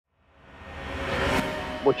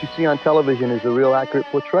What you see on television is a real accurate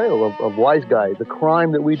portrayal of Wise Guy, the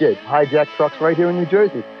crime that we did. Hijack trucks right here in New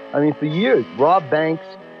Jersey. I mean, for years, rob banks,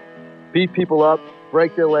 beat people up,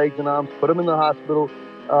 break their legs and arms, put them in the hospital.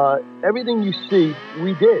 Everything you see,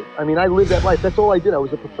 we did. I mean, I lived that life. That's all I did. I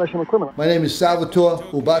was a professional criminal. My name is Salvatore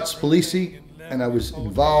Polisi, and I was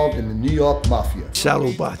involved in the New York Mafia. Sal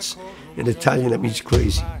Ubatz. In Italian, that means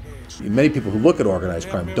crazy. Many people who look at organized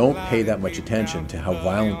crime don't pay that much attention to how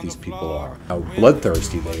violent these people are, how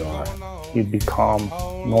bloodthirsty they are. You'd be calm,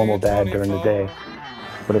 normal dad during the day,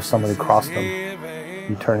 but if somebody crossed him,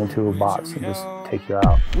 you'd turn into a boss and just take you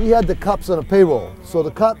out. We had the cops on a payroll, so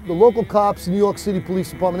the local cops, New York City Police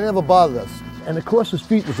Department, they never bothered us. And across the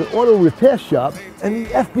street was an auto repair shop, and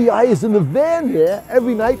the FBI is in the van there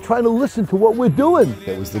every night trying to listen to what we're doing.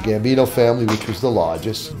 There was the Gambino family, which was the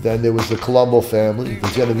largest. Then there was the Colombo family, the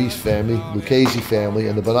Genovese family, Lucchese family,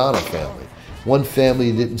 and the Bonanno family. One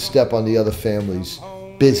family didn't step on the other family's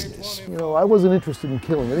business. You know, I wasn't interested in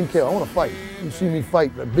killing. I didn't care. I want to fight. You see me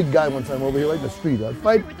fight. A big guy one time over here right in the street. I'd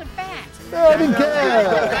fight. With the bat. No, I didn't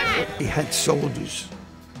care. He had soldiers.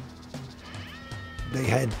 They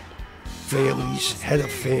had families, head of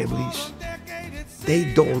families.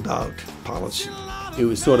 They doled out policy. It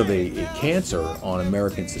was sort of a cancer on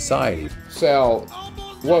American society. Sal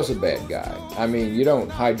was a bad guy. I mean, you don't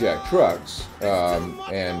hijack trucks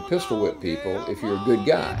and pistol whip people if you're a good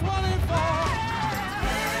guy.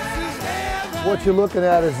 What you're looking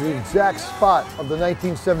at is the exact spot of the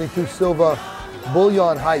 1972 silver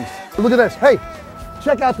bullion heist. Look at this. Hey,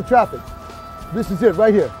 check out the traffic. This is it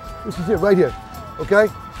right here. This is it right here. Okay?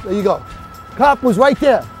 There you go. Cop was right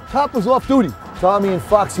there. Cop was off duty. Tommy and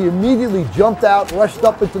Foxy immediately jumped out, rushed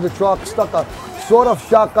up into the truck, stuck a sawed-off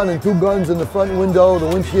shotgun and two guns in the front window, the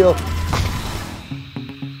windshield.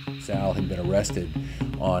 Sal had been arrested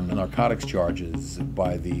on narcotics charges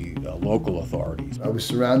by the local authorities. I was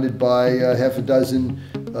surrounded by half a dozen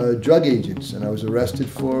drug agents, and I was arrested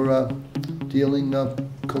for dealing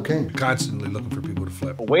cocaine. Constantly looking for people to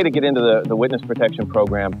flip. A way to get into the witness protection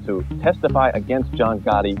program to testify against John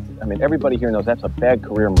Gotti. I mean, everybody here knows that's a bad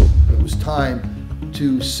career move. It was time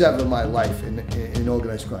to sever my life in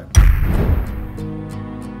organized crime.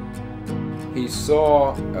 He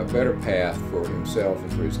saw a better path for himself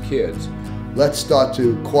and for his kids. Let's start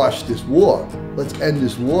to quash this war. Let's end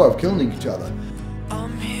this war of killing each other.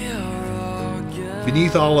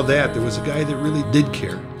 Beneath all of that, there was a guy that really did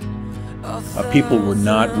care. People were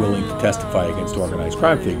not willing to testify against organized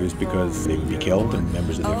crime figures because they would be killed and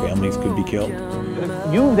members of their families could be killed.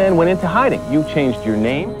 You then went into hiding. You changed your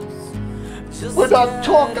name. We're not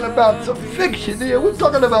talking about some fiction here. We're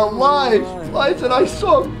talking about lives. Lives that I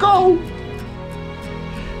saw go.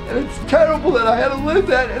 And it's terrible that I had to live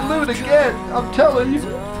that and live it again. I'm telling you.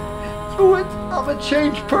 Through it, I'm a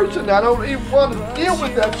changed person. I don't even want to deal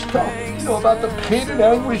with that stuff. You know, about the pain and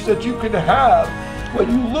anguish that you can have when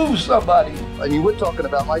you lose somebody. I mean, we're talking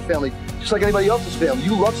about my family, just like anybody else's family.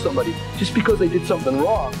 You love somebody just because they did something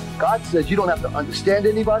wrong. God says you don't have to understand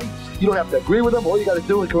anybody. You don't have to agree with them. All you got to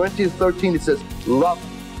do in Corinthians 13, it says, love.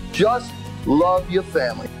 Just love your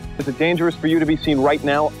family. Is it dangerous for you to be seen right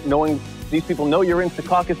now, knowing these people know you're in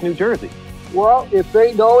Secaucus, New Jersey? Well, if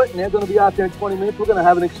they know it and they're going to be out there in 20 minutes, we're going to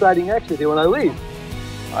have an exciting exit here when I leave.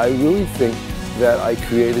 I really think that I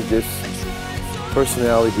created this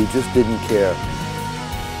personality who just didn't care.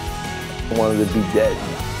 I wanted to be dead.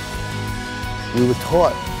 We were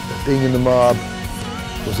taught that being in the mob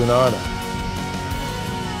was an honor.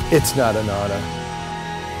 It's not an honor.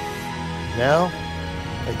 Now,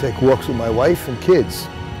 I take walks with my wife and kids.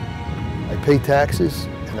 I pay taxes,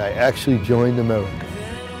 and I actually joined America.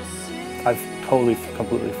 I've totally,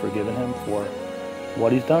 completely forgiven him for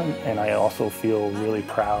what he's done, and I also feel really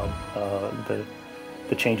proud of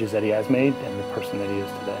the changes that he has made and the person that he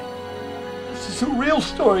is today. This is a real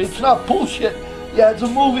story. It's not bullshit. Yeah, it's a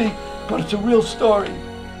movie, but it's a real story.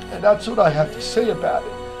 And that's what I have to say about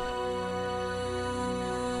it.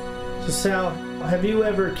 So Sal, have you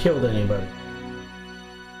ever killed anybody?